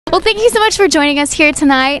Well, thank you so much for joining us here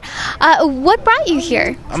tonight. What brought you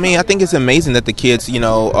here? I mean, I think it's amazing that the kids,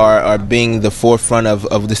 are being the forefront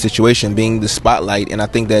of the situation, being the spotlight. And I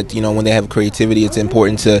think that, when they have creativity, it's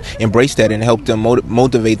important to embrace that and help them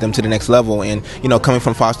motivate them to the next level. And, coming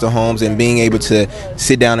from foster homes and being able to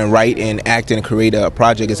sit down and write and act and create a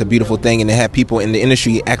project is a beautiful thing. And to have people in the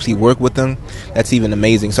industry actually work with them, that's even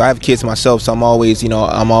amazing. So I have kids myself, so I'm always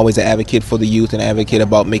an advocate for the youth and advocate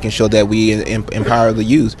about making sure that we empower the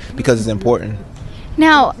youth, because it's important.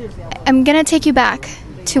 Now, I'm going to take you back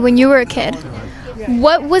to when you were a kid.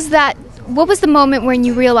 What was the moment when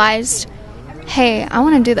you realized, hey, I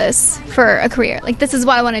want to do this for a career? Like, this is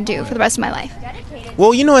what I want to do for the rest of my life.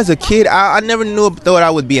 Well, as a kid, I never thought I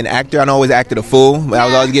would be an actor. I always acted a fool. I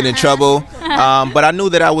was always getting in trouble. But I knew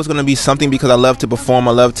that I was going to be something because I love to perform.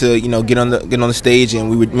 I love to, get on the stage, and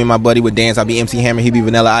me and my buddy would dance. I'd be MC Hammer, he'd be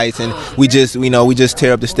Vanilla Ice, and we just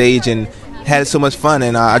tear up the stage and had so much fun.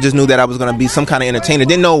 And I just knew that I was going to be some kind of entertainer.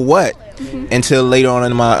 Didn't know what until later on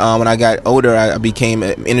in my when I got older. I became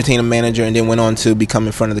an entertainment manager and then went on to become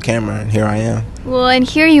in front of the camera, and here I am. Well, and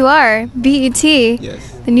here you are, BET,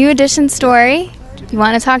 yes. The New Edition story. You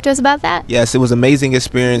want to talk to us about that? Yes, it was an amazing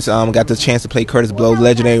experience. Got the chance to play Curtis Blow,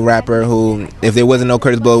 legendary rapper who, if there wasn't no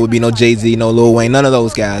Curtis Blow, it would be no Jay-Z, no Lil Wayne, none of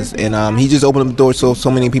those guys. And he just opened up the door to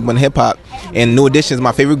so many people in hip-hop. And New Edition is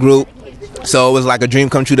my favorite group. So it was like a dream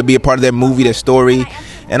come true to be a part of their movie, their story.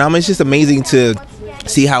 And it's just amazing to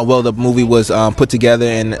see how well the movie was put together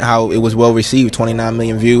and how it was well received. 29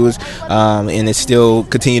 million views. And it still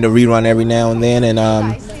continue to rerun every now and then.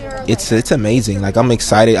 And it's amazing. Like, I'm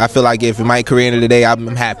excited. I feel like if in my career today, I'm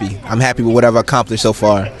happy. I'm happy with whatever I've accomplished so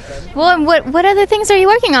far. Well, and what other things are you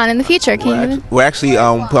working on in the future? We're actually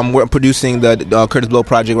I'm producing the Curtis Blow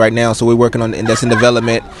project right now, so we're working on, and that's in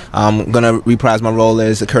development. I'm gonna reprise my role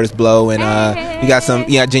as Curtis Blow, and we got some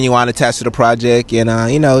Genuine attached to the project, and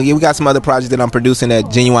we got some other projects that I'm producing that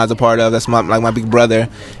Genuine's a part of. That's my big brother,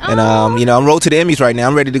 and I'm road to the Emmys right now.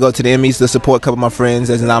 I'm ready to go to the Emmys to support a couple of my friends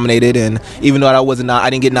that's nominated, and even though I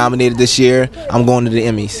didn't get nominated this year, I'm going to the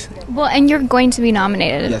Emmys. Well, and you're going to be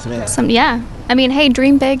nominated. Yes, ma'am. Yeah. I mean, hey,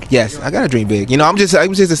 dream big. Yes, I gotta dream big. I was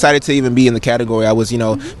just excited to even be in the category. I was,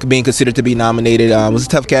 being considered to be nominated. It was a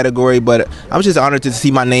tough category, but I was just honored to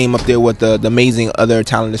see my name up there with the amazing other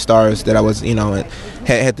talented stars that I was,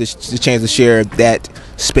 had the chance to share that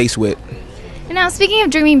space with. And now, speaking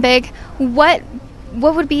of dreaming big, what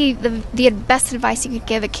would be the best advice you could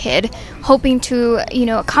give a kid hoping to,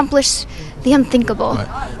 accomplish the unthinkable?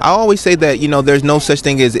 I always say that, there's no such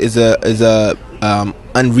thing as a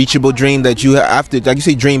unreachable dream, that you have to, like you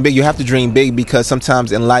say, dream big. You have to dream big, because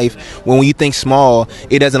sometimes in life, when you think small,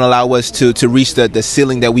 it doesn't allow us to reach the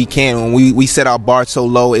ceiling that we can. When we set our bar so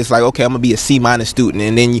low, it's like, okay, I'm gonna be a C- student,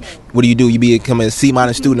 and then what do? You become a C-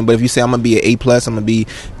 student. But if you say I'm gonna be an A+, I'm gonna be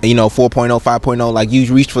 4.0, 5.0, like,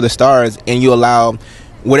 you reach for the stars, and you allow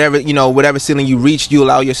whatever ceiling you reach, you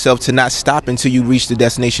allow yourself to not stop until you reach the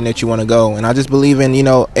destination that you want to go. And I just believe in,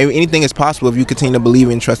 anything is possible if you continue to believe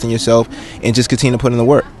and trust in yourself and just continue to put in the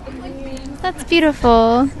work. That's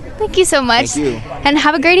beautiful. Thank you so much. Thank you. And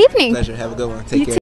have a great evening. Pleasure. Have a good one. Take care.